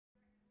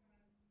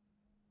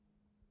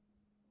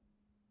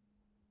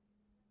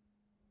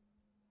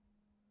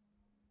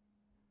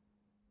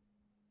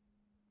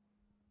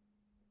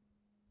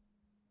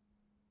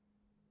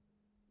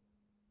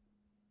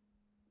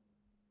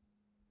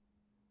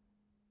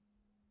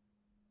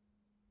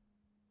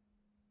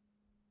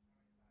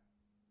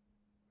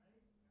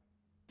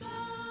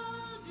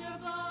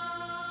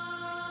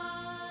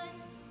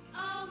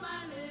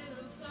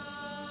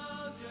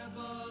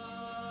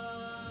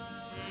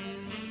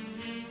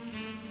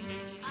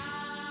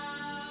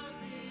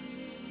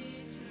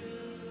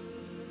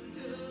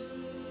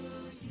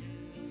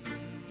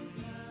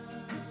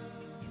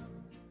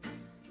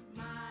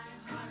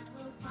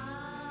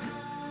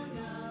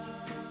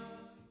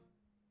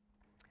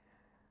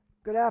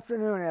Good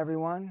afternoon,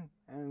 everyone,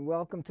 and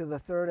welcome to the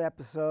third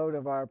episode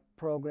of our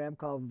program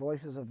called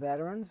Voices of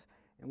Veterans,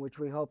 in which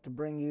we hope to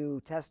bring you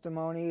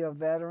testimony of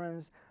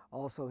veterans,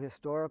 also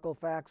historical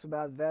facts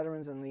about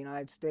veterans and the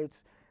United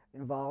States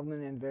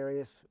involvement in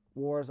various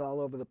wars all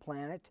over the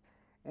planet,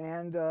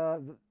 and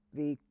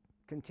the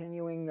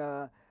continuing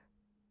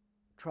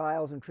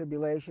trials and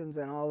tribulations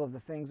and all of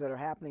the things that are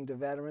happening to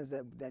veterans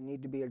that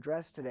need to be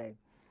addressed today.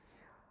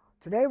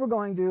 Today we're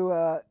going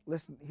to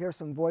hear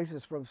some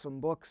voices from some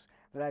books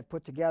that I've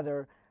put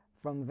together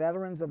from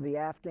veterans of the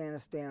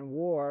Afghanistan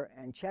War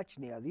and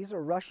Chechnya. These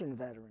are Russian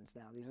veterans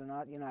now. These are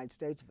not United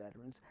States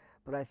veterans,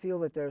 but I feel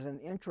that there's an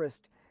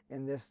interest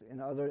in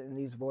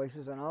these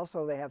voices, and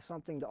also they have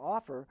something to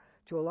offer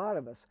to a lot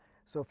of us.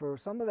 So for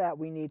some of that,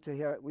 we need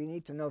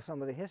to know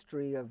some of the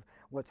history of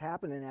what's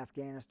happened in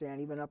Afghanistan,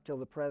 even up till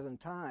the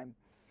present time.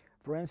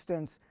 For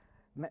instance,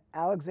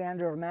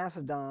 Alexander of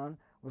Macedon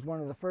was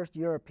one of the first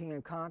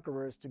European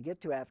conquerors to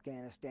get to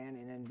Afghanistan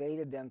and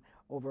invaded them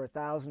over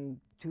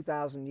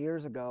 2,000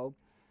 years ago,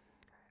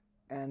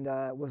 and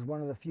was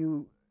one of the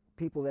few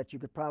people that you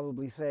could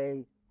probably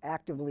say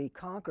actively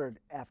conquered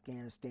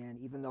Afghanistan,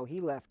 even though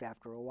he left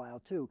after a while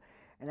too.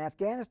 And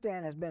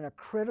Afghanistan has been a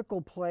critical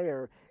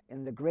player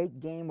in the great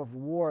game of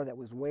war that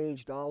was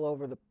waged all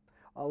over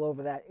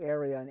that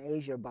area in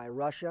Asia by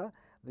Russia,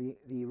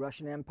 the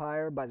Russian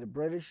Empire, by the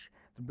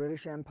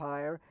British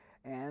Empire,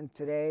 and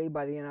today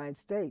by the United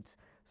States.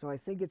 So I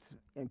think it's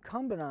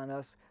incumbent on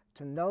us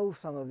to know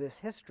some of this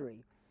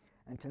history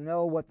and to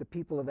know what the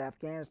people of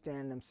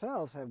Afghanistan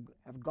themselves have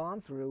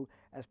gone through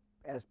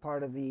as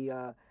part of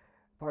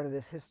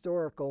this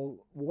historical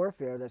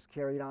warfare that's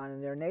carried on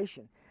in their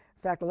nation.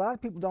 In fact, a lot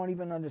of people don't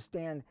even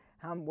understand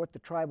what the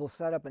tribal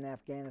setup in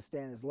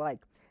Afghanistan is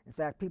like. In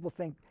fact, people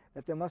think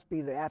that the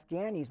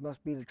Afghanis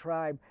must be the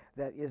tribe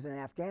that is in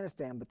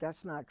Afghanistan, but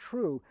that's not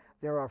true.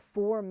 There are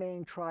four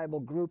main tribal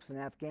groups in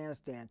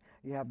Afghanistan.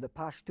 You have the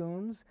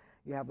Pashtuns,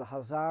 you have the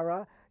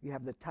Hazara, you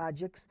have the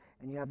Tajiks,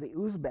 and you have the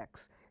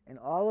Uzbeks. And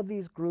all of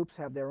these groups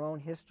have their own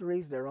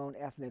histories, their own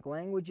ethnic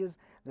languages,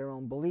 their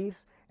own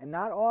beliefs, and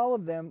not all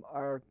of them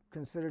are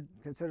consider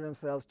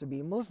themselves to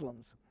be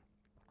Muslims.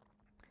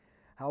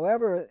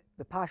 However,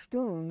 the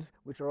Pashtuns,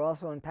 which are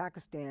also in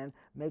Pakistan,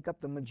 make up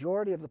the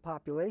majority of the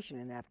population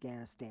in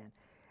Afghanistan,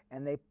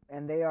 and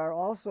they are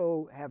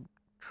also have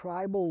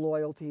tribal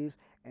loyalties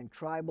and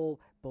tribal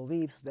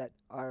beliefs that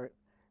are,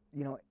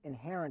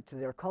 inherent to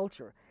their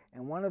culture.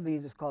 And one of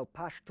these is called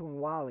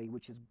Pashtunwali,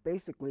 which is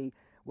basically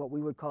what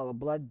we would call a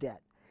blood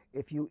debt.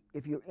 If you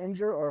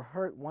injure or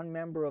hurt one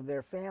member of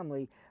their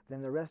family,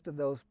 then the rest of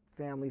those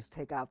families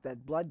take out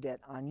that blood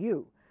debt on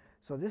you.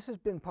 So this has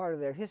been part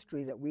of their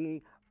history that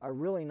we are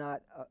really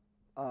not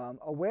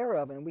aware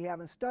of and we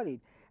haven't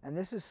studied. And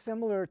this is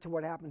similar to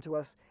what happened to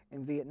us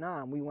in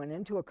Vietnam. We went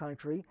into a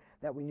country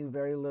that we knew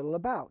very little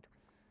about.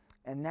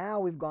 And now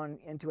we've gone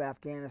into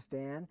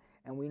Afghanistan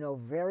and we know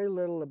very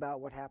little about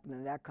what happened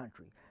in that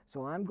country.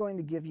 So I'm going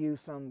to give you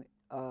some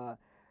of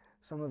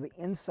the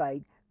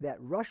insight that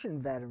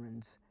Russian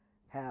veterans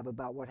have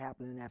about what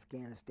happened in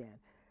Afghanistan.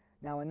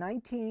 Now in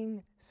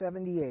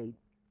 1978,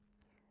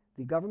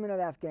 the government of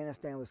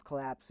Afghanistan was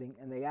collapsing,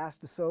 and they asked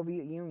the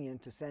Soviet Union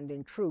to send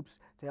in troops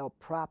to help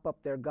prop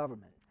up their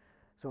government.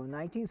 So in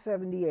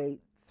 1978,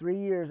 3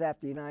 years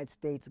after the United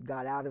States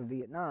got out of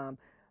Vietnam,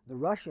 the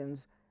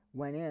Russians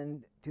went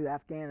in to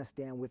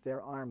Afghanistan with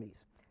their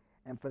armies.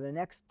 And for the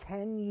next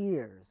 10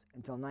 years,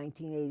 until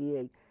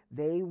 1988,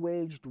 they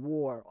waged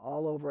war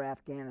all over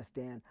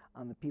Afghanistan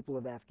on the people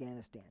of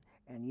Afghanistan.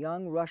 And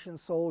young Russian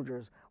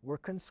soldiers were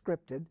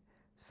conscripted,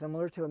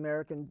 similar to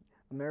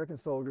American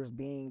soldiers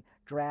being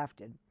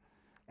drafted,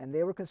 and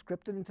they were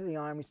conscripted into the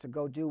armies to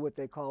go do what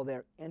they call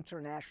their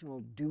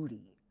international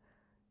duty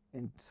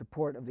in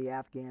support of the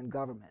Afghan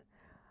government.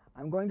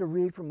 I'm going to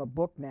read from a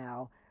book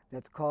now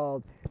that's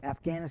called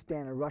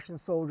Afghanistan, a Russian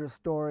Soldier's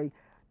Story,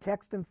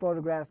 text and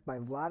photographs by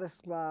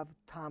Vladislav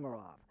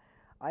Tamarov.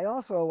 I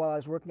also, while I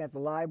was working at the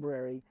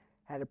library,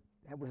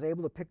 was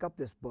able to pick up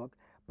this book,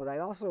 but I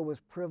also was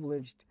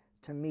privileged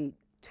to meet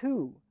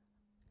two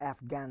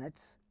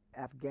Afghanists,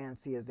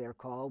 Afghansi as they're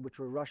called, which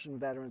were Russian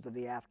veterans of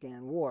the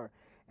Afghan War.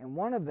 And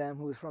one of them,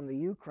 who was from the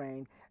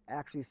Ukraine,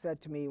 actually said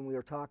to me when we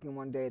were talking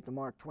one day at the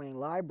Mark Twain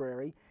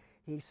Library,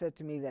 he said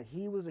to me that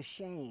he was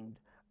ashamed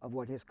of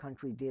what his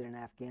country did in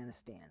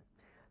Afghanistan.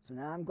 So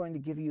now I'm going to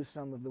give you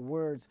some of the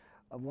words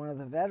of one of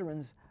the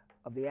veterans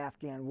of the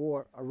Afghan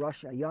War,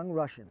 a young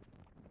Russian.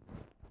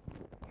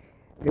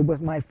 It was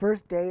my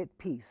first day at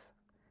peace,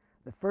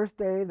 the first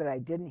day that I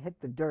didn't hit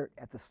the dirt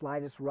at the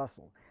slightest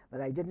rustle, that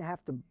I didn't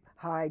have to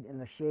hide in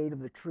the shade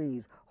of the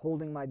trees,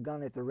 holding my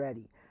gun at the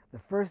ready. The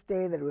first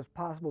day that it was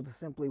possible to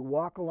simply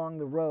walk along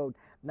the road,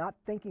 not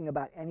thinking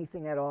about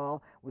anything at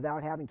all,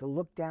 without having to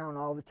look down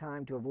all the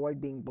time to avoid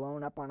being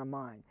blown up on a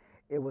mine.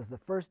 It was the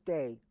first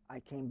day I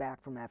came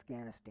back from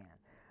Afghanistan.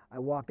 I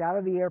walked out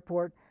of the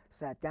airport,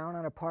 sat down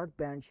on a park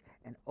bench,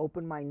 and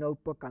opened my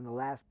notebook on the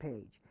last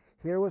page.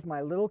 Here was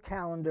my little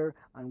calendar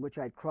on which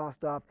I'd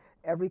crossed off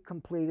every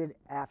completed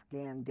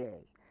Afghan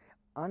day.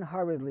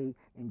 Unhurriedly,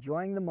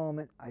 enjoying the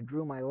moment, I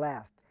drew my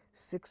last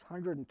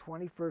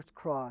 621st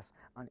cross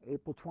on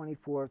April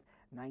 24th,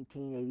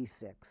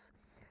 1986.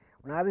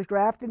 When I was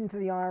drafted into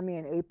the Army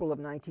in April of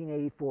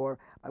 1984,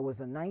 I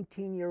was a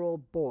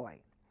 19-year-old boy.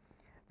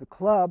 The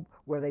club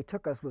where they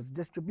took us was a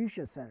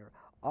distribution center.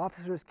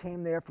 Officers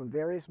came there from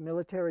various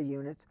military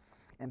units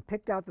and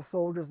picked out the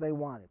soldiers they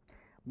wanted.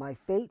 My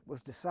fate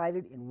was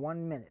decided in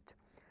 1 minute.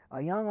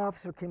 A young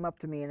officer came up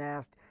to me and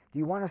asked, "Do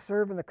you want to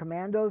serve in the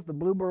commandos, the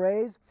Blue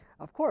Berets?"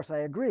 Of course, I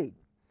agreed.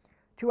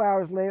 2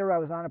 hours later, I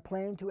was on a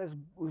plane to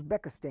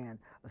Uzbekistan,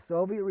 a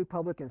Soviet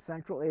republic in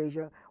Central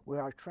Asia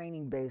where our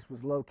training base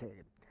was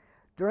located.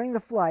 During the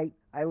flight,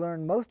 I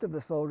learned most of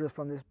the soldiers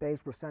from this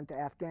base were sent to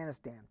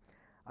Afghanistan.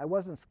 I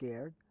wasn't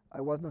scared.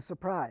 I wasn't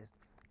surprised.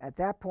 At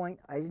that point,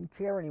 I didn't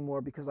care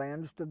anymore because I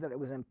understood that it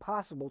was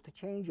impossible to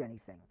change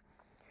anything.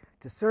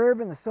 To serve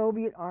in the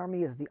Soviet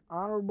Army is the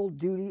honorable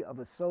duty of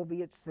a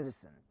Soviet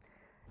citizen,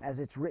 as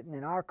it's written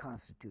in our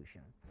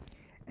Constitution.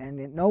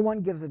 And no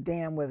one gives a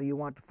damn whether you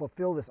want to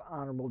fulfill this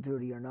honorable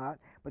duty or not.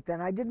 But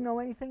then I didn't know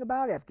anything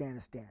about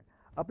Afghanistan.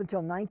 Up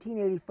until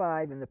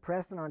 1985, in the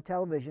press and on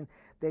television,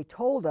 they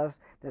told us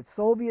that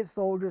Soviet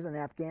soldiers in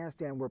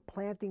Afghanistan were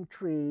planting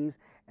trees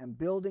and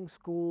building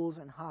schools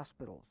and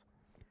hospitals.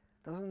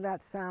 Doesn't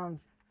that sound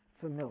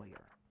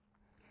familiar?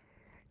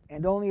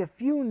 And only a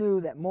few knew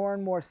that more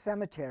and more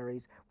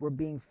cemeteries were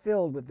being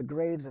filled with the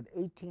graves of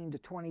 18 to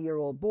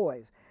 20-year-old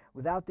boys,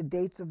 without the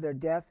dates of their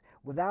death,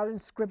 without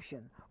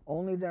inscription,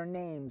 only their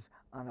names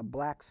on a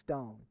black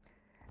stone.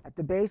 At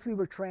the base, we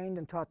were trained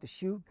and taught to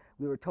shoot.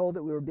 We were told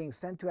that we were being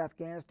sent to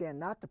Afghanistan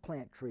not to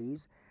plant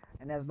trees,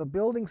 and as the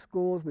building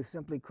schools, we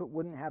simply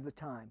wouldn't have the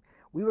time.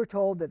 We were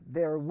told that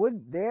there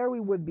we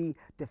would be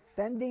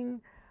defending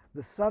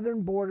the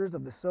southern borders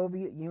of the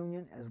Soviet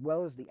Union as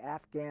well as the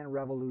Afghan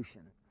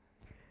Revolution.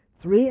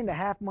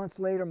 3.5 months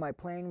later, my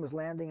plane was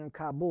landing in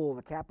Kabul,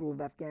 the capital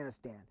of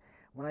Afghanistan.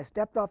 When I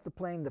stepped off the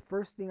plane, the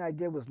first thing I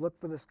did was look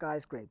for the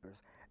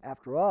skyscrapers.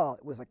 After all,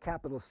 it was a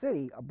capital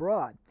city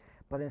abroad.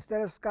 But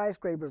instead of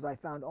skyscrapers, I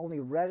found only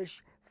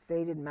reddish,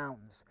 faded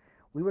mountains.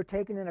 We were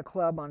taken in a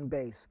club on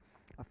base.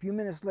 A few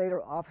minutes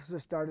later,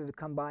 officers started to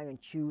come by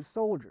and choose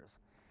soldiers.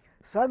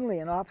 Suddenly,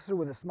 an officer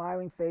with a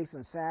smiling face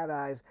and sad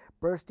eyes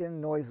burst in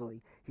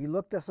noisily. He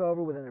looked us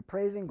over with an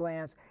appraising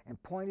glance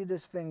and pointed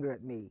his finger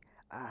at me.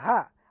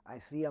 "Aha! I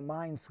see a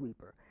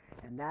minesweeper."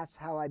 And that's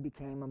how I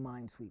became a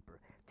minesweeper.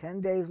 10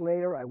 days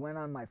later, I went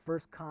on my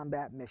first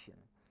combat mission.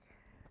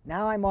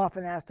 Now I'm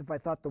often asked if I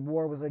thought the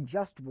war was a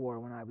just war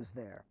when I was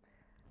there.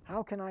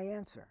 How can I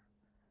answer?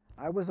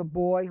 I was a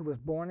boy who was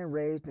born and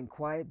raised in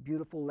quiet,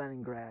 beautiful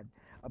Leningrad,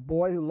 a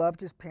boy who loved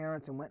his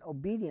parents and went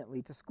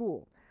obediently to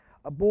school,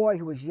 a boy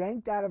who was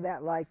yanked out of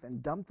that life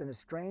and dumped in a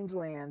strange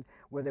land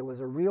where there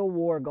was a real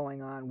war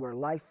going on, where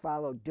life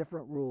followed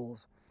different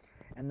rules.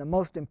 And the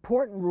most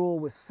important rule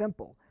was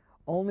simple: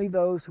 only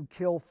those who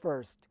kill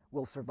first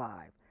will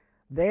survive.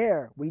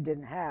 There, we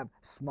didn't have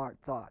smart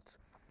thoughts.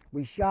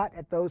 We shot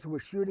at those who were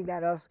shooting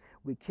at us.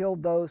 We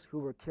killed those who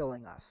were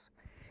killing us.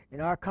 In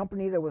our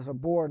company, there was a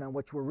board on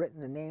which were written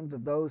the names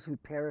of those who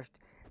perished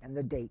and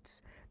the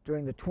dates.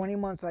 During the 20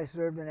 months I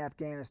served in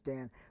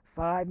Afghanistan,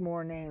 5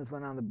 more names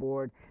went on the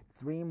board,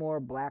 3 more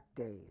black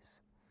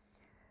days.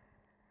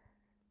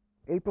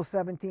 April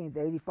 17th,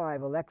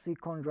 85, Alexei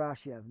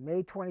Kondrashev.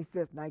 May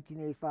 25th,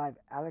 1985,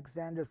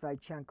 Alexander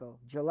Zaitchenko.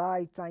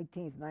 July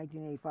 19th,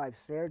 1985,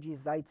 Sergei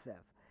Zaitsev.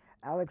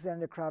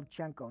 Alexander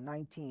Kravchenko,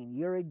 19.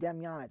 Yuri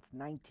Demyanets,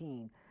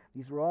 19.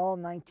 These were all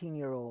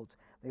 19-year-olds.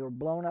 They were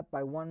blown up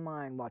by one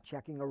mine while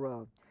checking a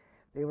road.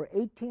 They were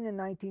 18 and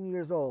 19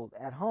 years old.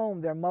 At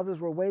home, their mothers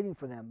were waiting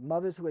for them,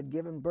 mothers who had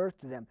given birth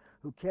to them,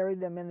 who carried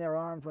them in their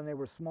arms when they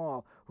were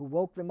small, who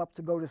woke them up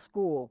to go to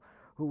school,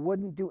 who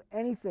wouldn't do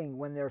anything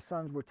when their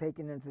sons were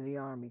taken into the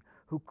army,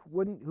 who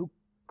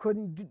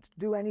couldn't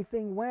do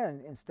anything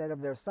when, instead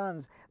of their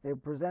sons, they were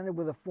presented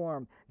with a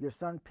form: "Your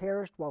son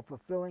perished while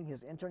fulfilling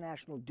his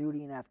international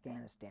duty in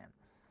Afghanistan."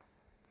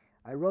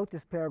 I wrote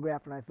this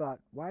paragraph and I thought,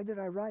 why did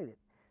I write it?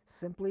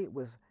 Simply, it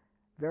was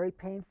very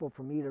painful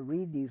for me to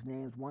read these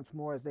names once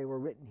more as they were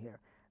written here.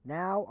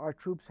 Now our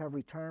troops have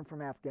returned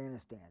from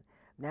Afghanistan.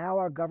 Now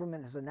our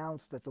government has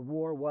announced that the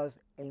war was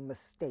a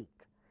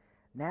mistake.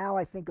 Now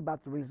I think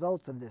about the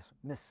results of this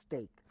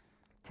mistake.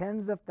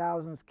 Tens of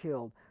thousands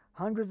killed,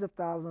 hundreds of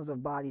thousands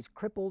of bodies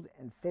crippled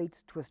and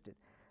fates twisted.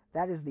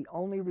 That is the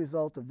only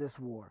result of this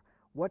war.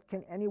 What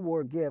can any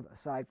war give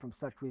aside from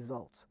such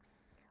results?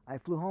 I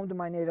flew home to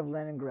my native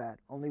Leningrad.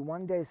 Only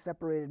 1 day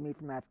separated me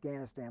from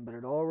Afghanistan, but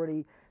it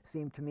already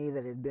seemed to me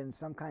that it had been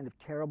some kind of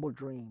terrible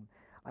dream.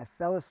 I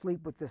fell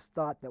asleep with this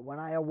thought that when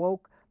I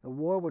awoke, the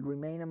war would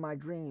remain in my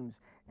dreams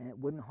and it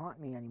wouldn't haunt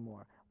me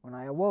anymore. When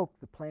I awoke,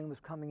 the plane was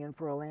coming in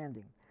for a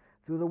landing.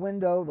 Through the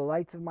window, the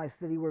lights of my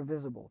city were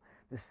visible,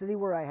 the city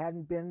where I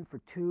hadn't been for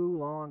 2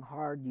 long,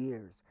 hard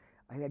years.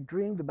 I had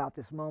dreamed about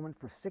this moment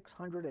for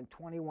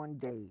 621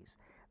 days.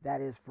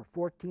 That is, for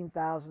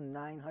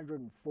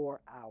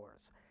 14,904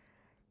 hours.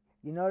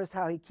 You notice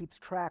how he keeps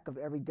track of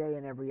every day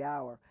and every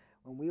hour.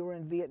 When we were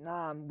in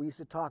Vietnam, we used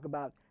to talk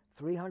about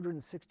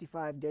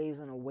 365 days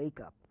and a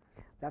wake-up.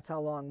 That's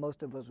how long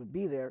most of us would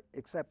be there,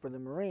 except for the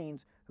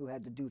Marines, who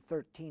had to do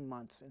 13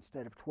 months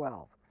instead of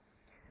 12.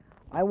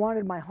 I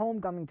wanted my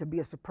homecoming to be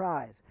a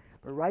surprise,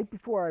 but right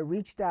before I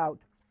reached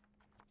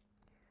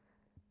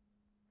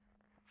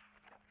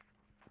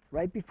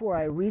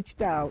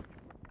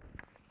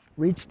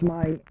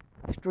my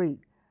street,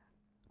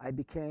 I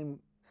became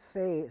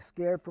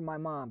scared for my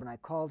mom, and I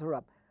called her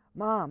up.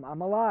 Mom,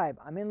 I'm alive.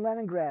 I'm in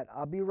Leningrad.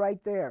 I'll be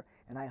right there.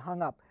 And I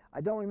hung up. I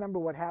don't remember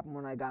what happened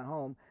when I got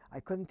home. I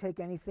couldn't take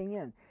anything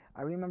in.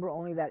 I remember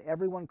only that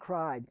everyone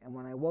cried, and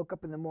when I woke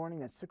up in the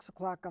morning at 6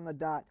 o'clock on the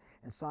dot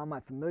and saw my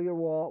familiar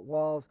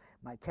walls,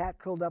 my cat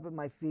curled up at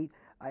my feet,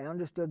 I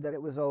understood that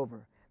it was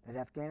over, that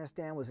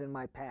Afghanistan was in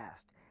my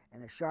past,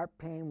 and a sharp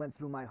pain went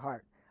through my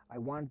heart. I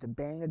wanted to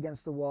bang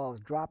against the walls,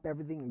 drop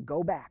everything, and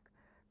go back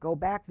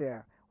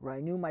there, where I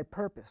knew my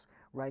purpose,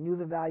 where I knew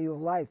the value of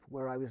life,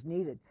 where I was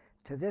needed.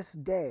 To this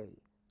day,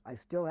 I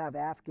still have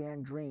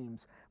Afghan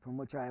dreams from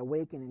which I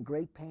awaken in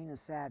great pain and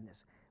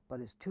sadness, but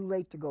it's too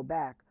late to go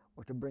back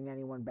or to bring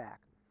anyone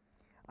back.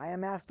 I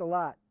am asked a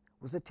lot,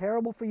 was it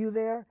terrible for you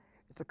there?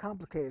 It's a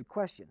complicated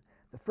question.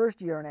 The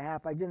first year and a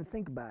half, I didn't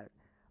think about it.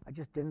 I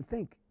just didn't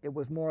think. It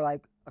was more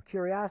like a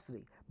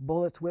curiosity.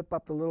 Bullets whip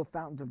up the little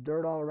fountains of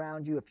dirt all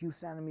around you a few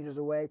centimeters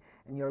away,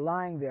 and you're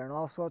lying there, and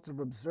all sorts of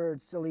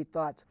absurd, silly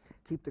thoughts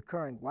keep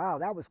occurring. Wow,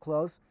 that was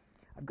close.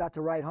 I've got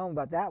to write home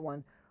about that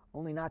one,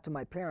 only not to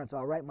my parents.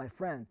 I'll write my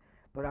friend.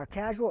 But our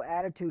casual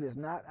attitude is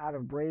not out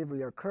of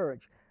bravery or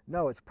courage.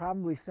 No, it's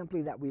probably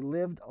simply that we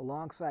lived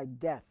alongside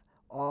death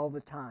all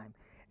the time.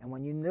 And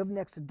when you live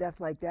next to death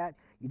like that,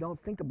 you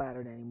don't think about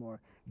it anymore.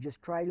 You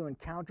just try to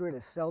encounter it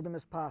as seldom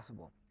as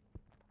possible.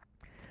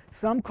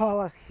 Some call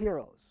us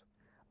heroes.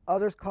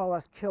 Others call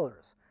us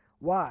killers.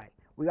 Why?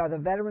 We are the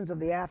veterans of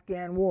the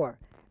Afghan war.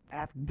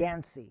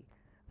 Afghancy.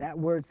 That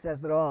word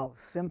says it all,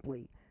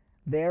 simply.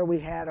 There we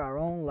had our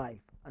own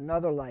life,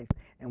 another life,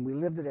 and we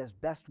lived it as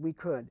best we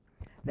could.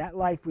 That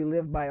life we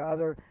lived by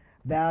other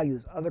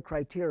values, other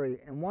criteria.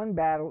 In one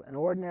battle, an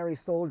ordinary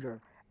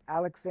soldier,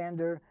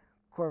 Alexander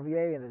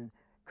Korvyev,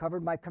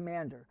 covered my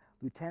commander,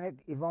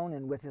 Lieutenant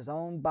Ivonin, with his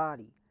own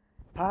body.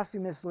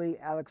 Posthumously,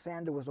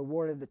 Alexander was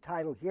awarded the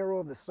title Hero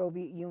of the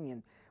Soviet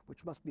Union,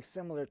 which must be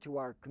similar to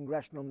our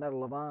Congressional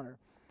Medal of Honor.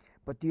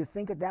 But do you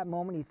think at that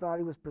moment he thought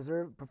he was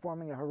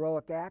performing a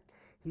heroic act?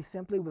 He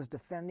simply was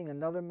defending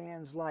another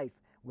man's life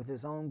with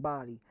his own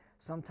body.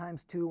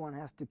 Sometimes, too, one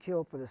has to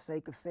kill for the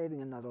sake of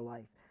saving another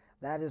life.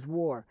 That is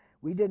war.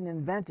 We didn't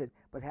invent it,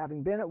 but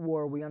having been at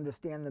war, we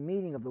understand the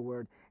meaning of the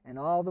word, and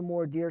all the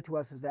more dear to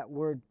us is that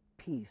word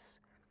peace.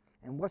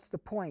 And what's the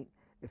point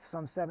if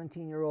some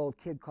 17-year-old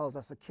kid calls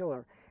us a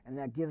killer and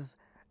that gives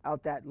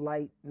out that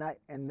light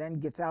and then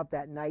gets out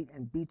that night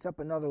and beats up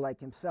another like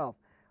himself?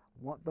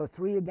 The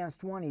 3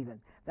 against 1 even.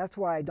 That's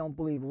why I don't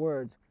believe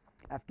words.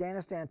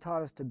 Afghanistan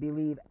taught us to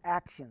believe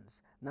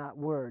actions, not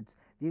words.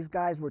 These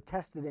guys were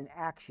tested in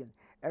action.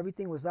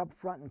 Everything was up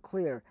front and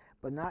clear,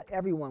 but not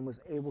everyone was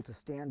able to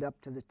stand up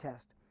to the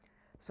test.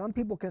 Some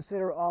people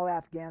consider all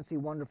Afghancy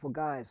wonderful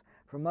guys.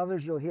 From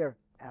others you'll hear,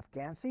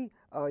 Afghancy?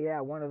 Oh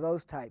yeah, one of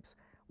those types.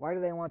 Why do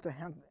they want to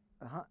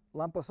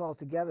lump us all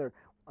together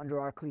under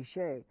our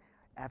cliche?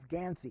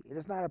 Afghancy. It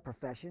is not a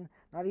profession,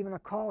 not even a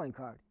calling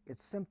card.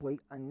 It's simply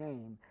a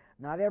name.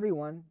 Not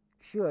everyone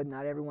should,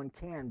 not everyone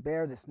can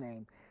bear this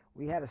name.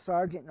 We had a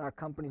sergeant in our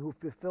company who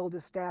fulfilled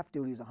his staff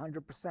duties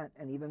 100%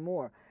 and even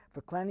more.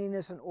 For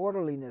cleanliness and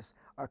orderliness,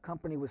 our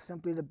company was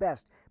simply the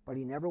best, but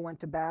he never went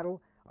to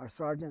battle, our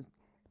sergeant,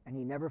 and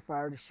he never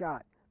fired a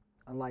shot,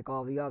 unlike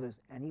all the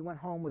others, and he went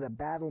home with a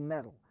battle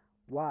medal.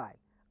 Why?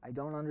 I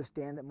don't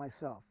understand it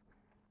myself.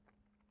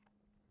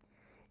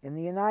 In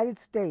the United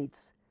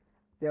States,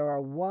 there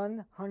are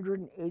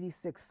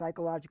 186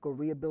 psychological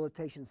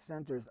rehabilitation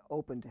centers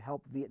open to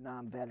help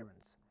Vietnam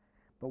veterans.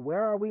 But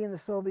where are we in the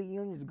Soviet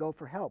Union to go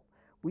for help?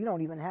 We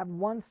don't even have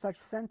one such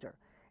center.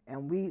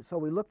 And so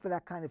we look for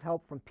that kind of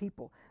help from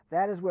people.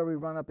 That is where we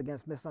run up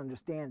against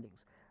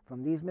misunderstandings.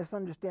 From these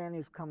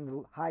misunderstandings come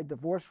the high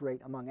divorce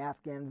rate among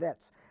Afghan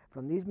vets.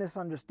 From these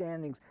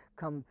misunderstandings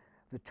come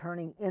the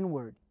turning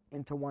inward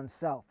into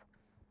oneself.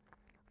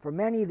 For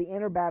many, the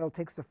inner battle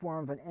takes the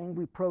form of an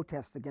angry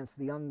protest against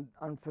the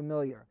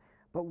unfamiliar.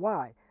 But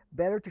why?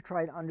 Better to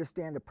try to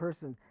understand a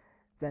person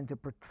than to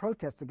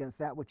protest against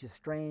that which is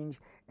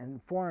strange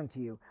and foreign to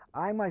you.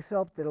 I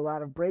myself did a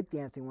lot of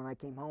breakdancing when I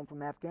came home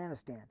from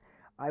Afghanistan.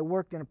 I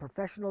worked in a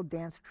professional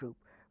dance troupe.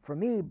 For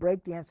me,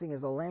 breakdancing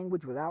is a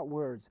language without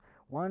words,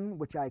 one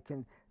which I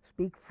can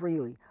speak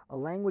freely, a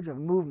language of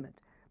movement.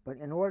 But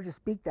in order to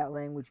speak that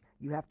language,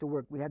 we had to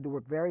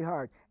work very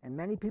hard, and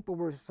many people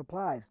were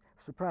surprised.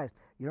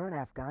 You're an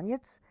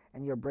Afghanitz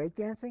and you're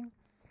breakdancing?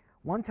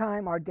 One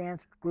time our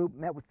dance group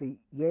met with the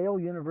Yale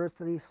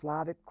University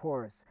Slavic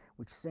Chorus,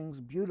 which sings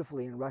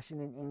beautifully in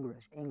Russian and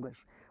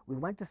English. We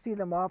went to see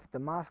them off at the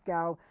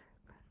Moscow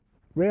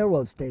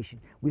railroad station.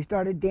 We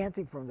started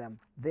dancing for them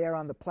there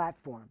on the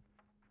platform.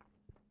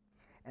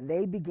 And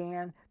they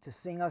began to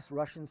sing us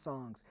Russian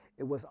songs.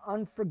 It was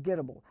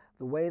unforgettable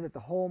the way that the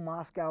whole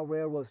Moscow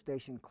railroad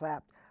station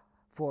clapped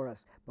for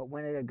us. But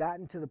when it had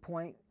gotten to the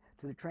point,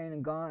 to the train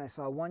and gone, I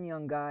saw one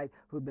young guy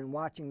who'd been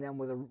watching them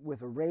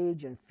with a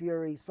rage and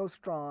fury so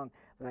strong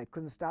that I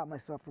couldn't stop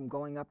myself from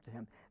going up to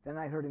him. Then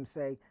I heard him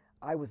say,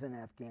 "I was in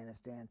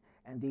Afghanistan,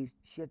 and these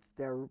shits,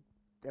 they're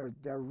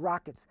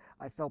rockets."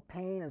 I felt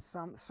pain and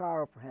some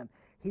sorrow for him.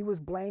 He was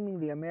blaming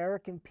the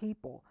American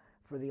people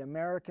for the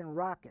American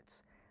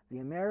rockets. The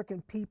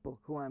American people,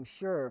 who I'm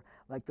sure,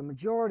 like the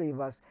majority of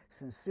us,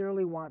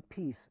 sincerely want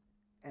peace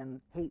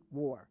and hate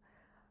war.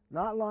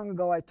 Not long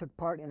ago, I took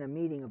part in a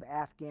meeting of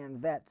Afghan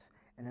vets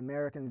and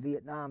American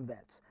Vietnam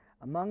vets.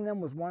 Among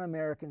them was one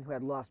American who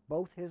had lost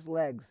both his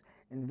legs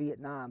in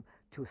Vietnam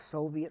to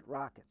Soviet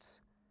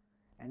rockets.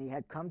 And he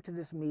had come to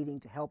this meeting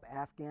to help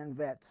Afghan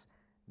vets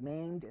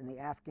maimed in the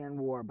Afghan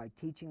war by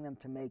teaching them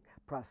to make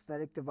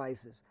prosthetic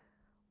devices.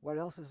 What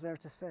else is there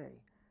to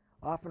say?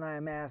 Often I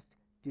am asked,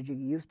 "Did you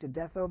get used to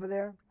death over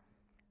there?"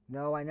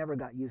 No, I never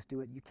got used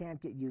to it. You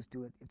can't get used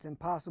to it. It's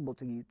impossible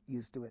to get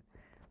used to it.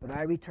 But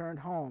I returned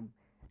home,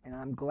 and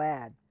I'm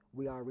glad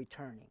we are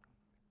returning.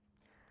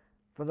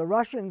 For the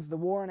Russians, the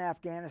war in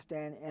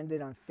Afghanistan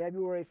ended on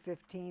February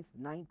 15th,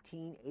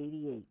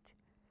 1988,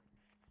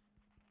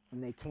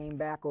 when they came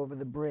back over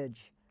the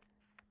bridge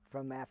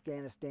from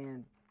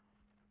Afghanistan.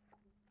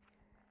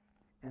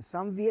 And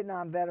some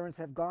Vietnam veterans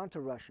have gone to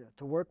Russia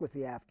to work with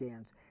the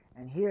Afghans.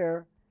 And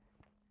here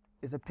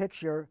is a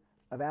picture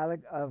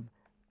of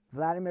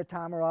Vladimir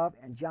Tamarov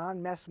and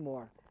John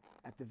Messmore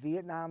at the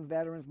Vietnam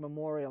Veterans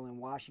Memorial in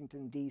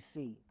Washington,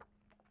 D.C.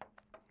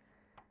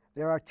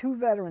 There are two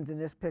veterans in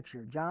this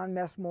picture, John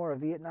Messmore, a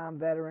Vietnam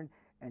veteran,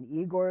 and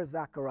Igor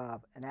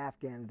Zakharov, an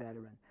Afghan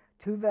veteran.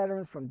 Two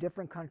veterans from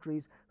different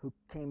countries who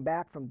came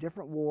back from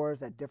different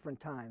wars at different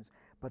times.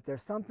 But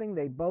there's something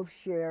they both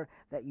share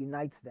that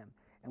unites them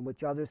and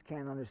which others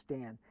can't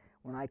understand.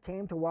 When I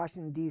come to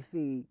Washington,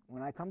 D.C.,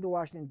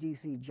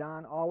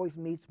 John always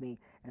meets me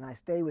and I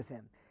stay with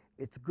him.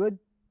 "It's good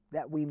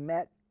that we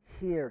met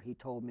here," he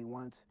told me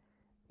once.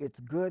 "It's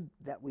good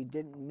that we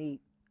didn't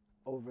meet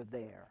over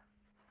there."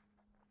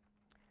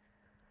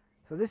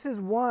 So this is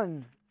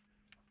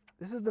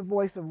the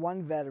voice of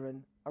one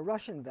veteran, a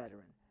Russian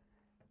veteran.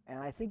 And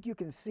I think you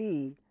can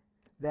see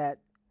that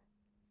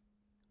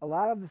a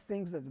lot of the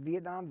things that the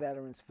Vietnam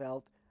veterans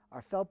felt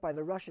are felt by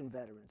the Russian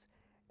veterans.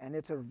 And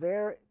it's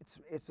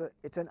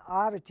an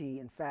oddity,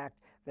 in fact,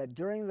 that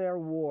during their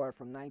war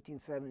from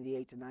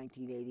 1978 to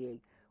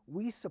 1988,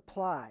 we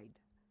supplied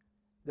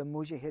the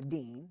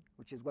Mujahideen,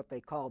 which is what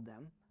they called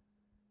them,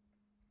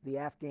 the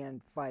Afghan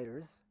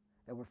fighters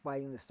that were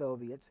fighting the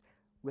Soviets,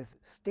 with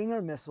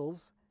Stinger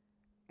missiles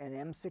and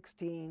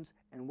M16s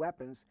and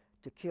weapons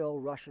to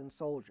kill Russian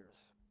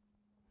soldiers.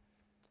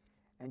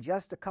 And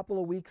just a couple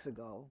of weeks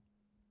ago,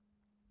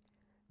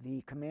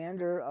 the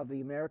commander of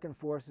the American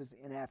forces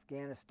in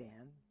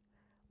Afghanistan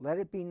let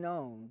it be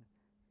known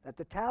that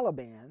the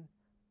Taliban,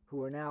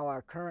 who are now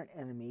our current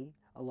enemy,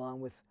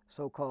 along with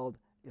so-called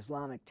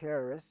Islamic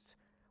terrorists,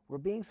 were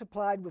being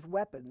supplied with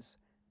weapons,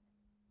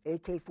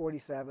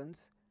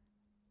 AK-47s,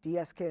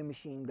 DSK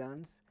machine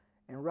guns,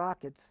 and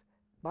rockets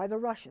by the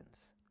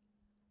Russians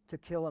to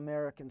kill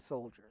American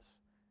soldiers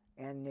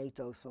and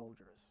NATO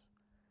soldiers.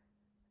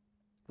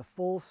 The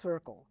full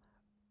circle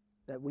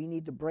that we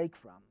need to break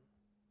from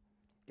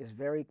is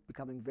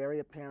becoming very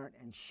apparent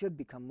and should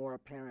become more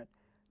apparent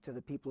to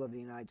the people of the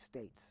United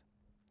States.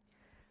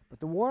 But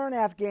the war in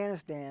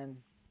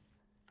Afghanistan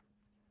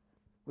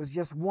was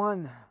just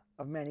one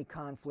of many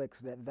conflicts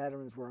that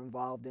veterans were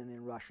involved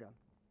in Russia.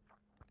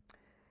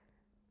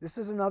 This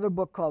is another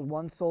book called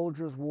One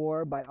Soldier's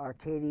War by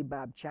Arkady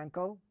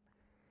Babchenko.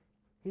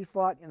 He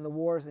fought in the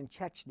wars in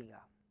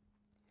Chechnya,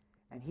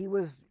 and he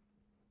was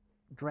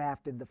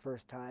drafted the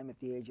first time at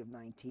the age of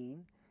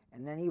 19,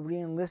 and then he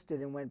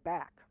re-enlisted and went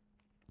back.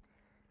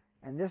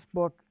 And this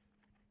book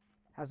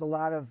has a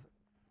lot of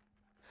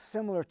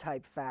similar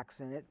type facts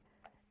in it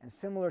and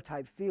similar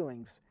type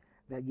feelings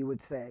that you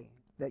would say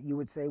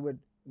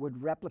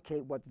would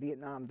replicate what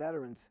Vietnam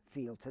veterans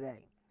feel today.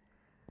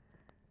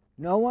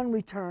 No one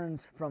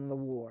returns from the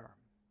war,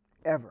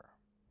 ever.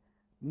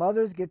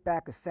 Mothers get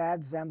back a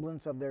sad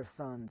semblance of their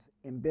sons,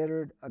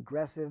 embittered,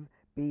 aggressive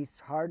beasts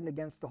hardened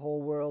against the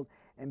whole world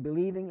and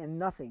believing in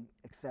nothing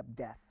except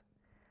death.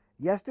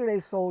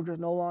 Yesterday's soldiers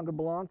no longer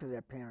belong to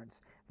their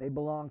parents. They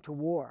belong to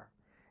war,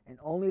 and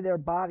only their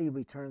body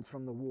returns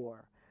from the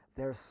war.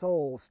 Their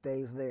soul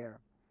stays there.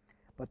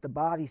 But the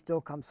body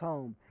still comes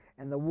home,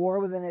 and the war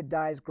within it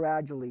dies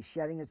gradually,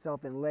 shedding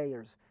itself in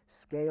layers,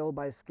 scale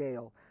by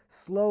scale.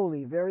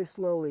 Slowly, very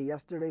slowly,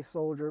 yesterday's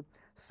soldier,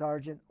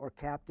 sergeant, or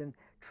captain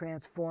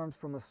transforms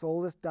from a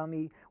soulless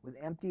dummy with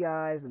empty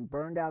eyes and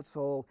burned out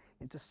soul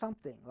into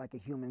something like a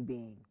human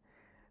being.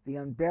 The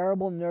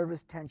unbearable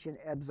nervous tension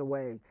ebbs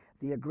away,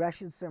 the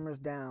aggression simmers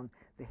down,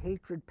 the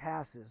hatred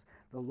passes,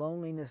 the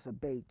loneliness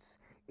abates.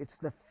 It's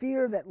the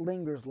fear that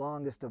lingers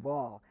longest of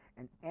all,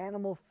 an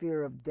animal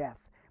fear of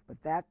death,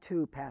 but that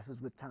too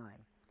passes with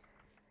time.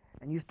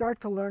 And you start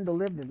to learn to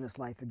live in this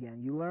life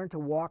again. You learn to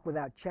walk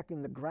without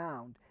checking the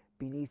ground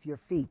beneath your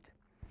feet.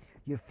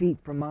 your feet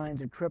for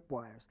mines and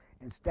tripwires,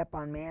 and step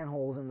on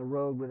manholes in the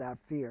road without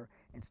fear,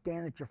 and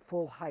stand at your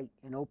full height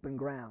in open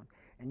ground.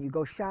 And you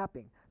go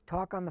shopping,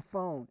 talk on the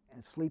phone,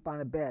 and sleep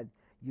on a bed.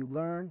 You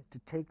learn to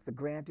take for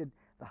granted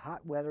the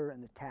hot weather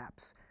and the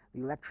taps,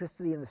 the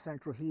electricity and the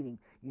central heating.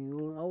 You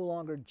no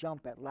longer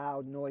jump at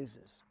loud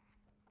noises.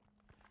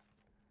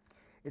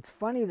 It's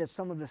funny that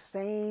some of the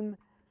same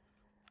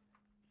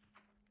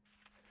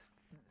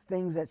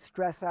things that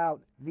stress out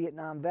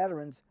Vietnam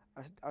veterans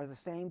are the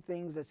same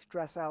things that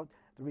stress out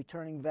the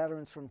returning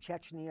veterans from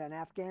Chechnya and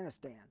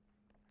Afghanistan.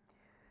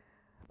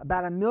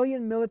 About 1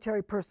 million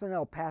military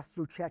personnel passed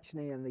through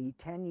Chechnya in the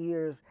 10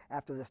 years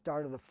after the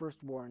start of the First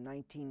War in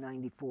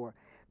 1994.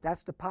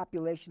 That's the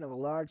population of a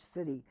large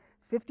city,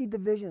 50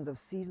 divisions of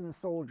seasoned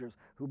soldiers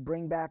who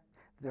bring back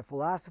their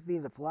philosophy,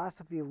 the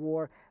philosophy of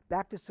war,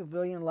 back to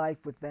civilian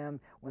life with them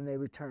when they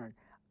return.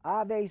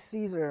 Ave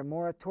Caesar,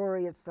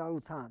 morituri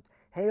salutant.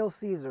 Hail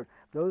Caesar,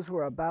 those who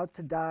are about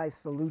to die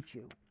salute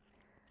you.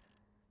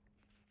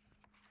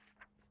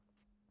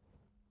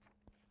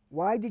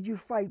 Why did you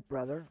fight,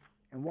 brother?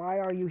 And why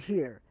are you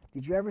here?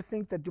 Did you ever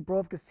think that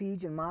Dubrovka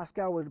siege in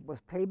Moscow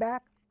was payback?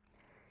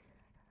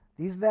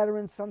 These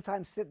veterans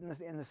sometimes sit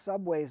in the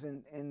subways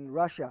in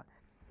Russia,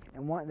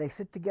 and they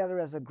sit together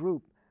as a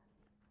group.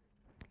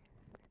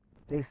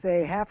 They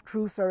say, half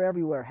truths are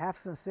everywhere, half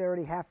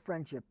sincerity, half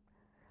friendship.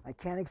 I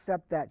can't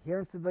accept that. Here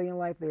in civilian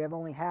life, they have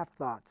only half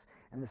thoughts,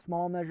 and the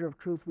small measure of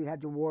truth we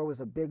had to war was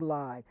a big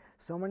lie.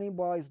 So many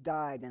boys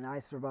died, and I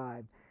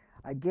survived.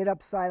 I get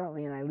up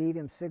silently, and I leave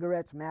him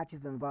cigarettes,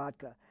 matches, and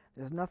vodka.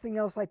 There's nothing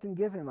else I can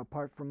give him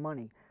apart from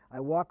money. I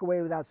walk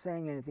away without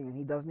saying anything, and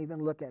he doesn't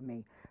even look at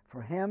me.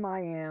 For him,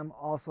 I am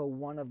also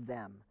one of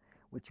them,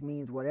 which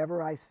means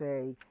whatever I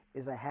say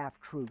is a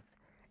half-truth.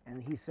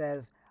 And he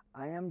says,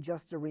 I am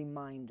just a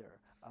reminder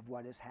of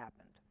what has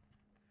happened.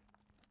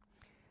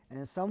 And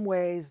in some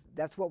ways,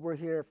 that's what we're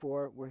here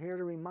for. We're here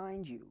to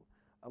remind you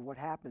of what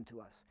happened to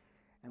us.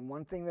 And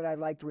one thing that I'd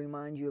like to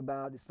remind you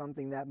about is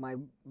something that my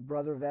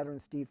brother veteran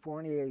Steve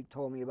Fournier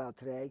told me about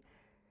today.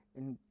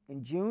 In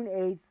June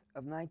 8th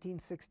of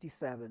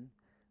 1967,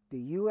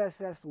 the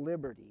USS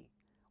Liberty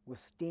was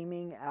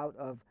steaming out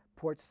of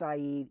Port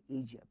Said,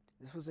 Egypt.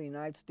 This was a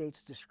United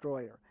States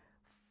destroyer,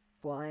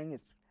 flying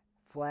its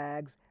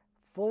flags,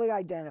 fully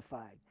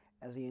identified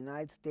as a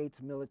United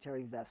States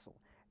military vessel.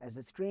 As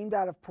it streamed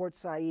out of Port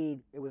Said,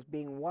 it was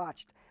being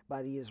watched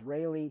by the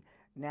Israeli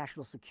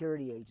National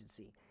Security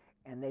Agency,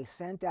 and they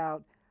sent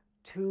out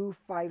 2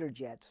 fighter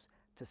jets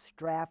to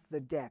strafe the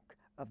deck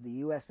of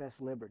the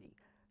USS Liberty.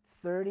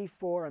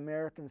 34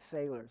 American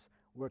sailors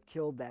were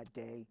killed that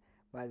day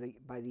by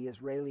the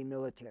Israeli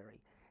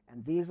military.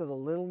 And these are the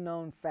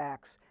little-known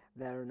facts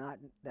that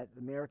the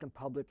American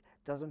public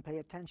doesn't pay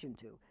attention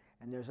to.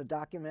 And there's a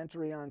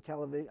documentary on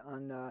television,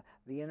 on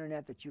the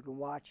internet that you can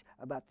watch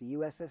about the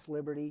USS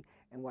Liberty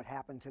and what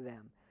happened to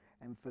them.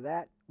 And for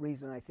that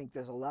reason, I think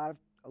there's a lot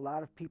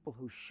of people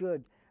who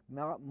should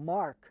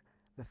mark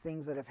the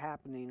things that have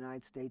happened in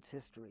United States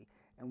history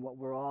and what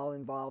we're all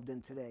involved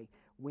in today.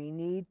 We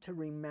need to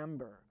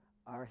remember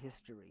our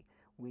history.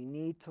 We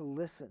need to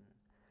listen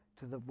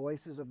to the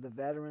voices of the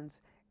veterans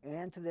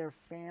and to their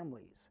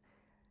families.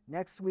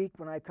 Next week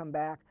when I come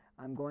back,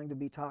 I'm going to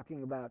be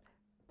talking about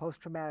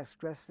post-traumatic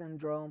stress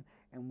syndrome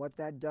and what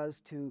that does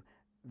to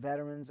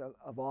veterans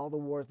of all the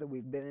wars that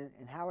we've been in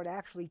and how it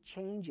actually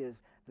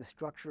changes the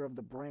structure of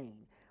the brain.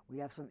 We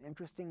have some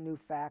interesting new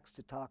facts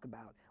to talk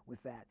about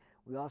with that.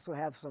 We also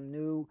have some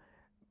new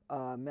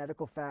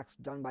medical facts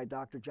done by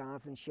Dr.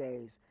 Jonathan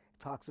Shays.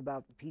 It talks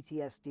about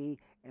PTSD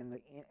and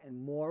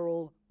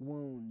moral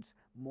wounds,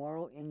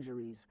 moral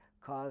injuries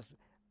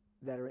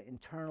that are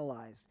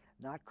internalized,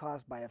 not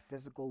caused by a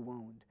physical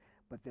wound,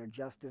 but they're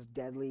just as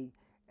deadly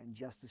and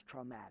just as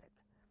traumatic.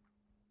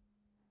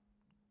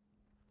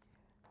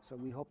 So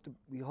we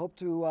hope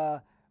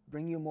to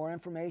bring you more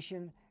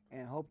information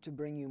and hope to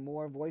bring you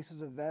more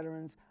voices of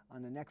veterans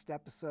on the next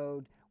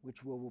episode,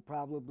 which will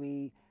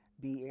probably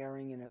be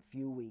airing in a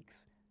few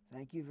weeks.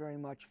 Thank you very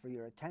much for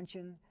your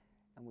attention,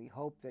 and we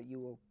hope that you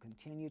will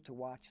continue to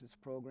watch this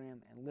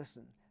program and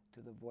listen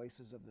to the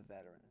voices of the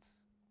veterans.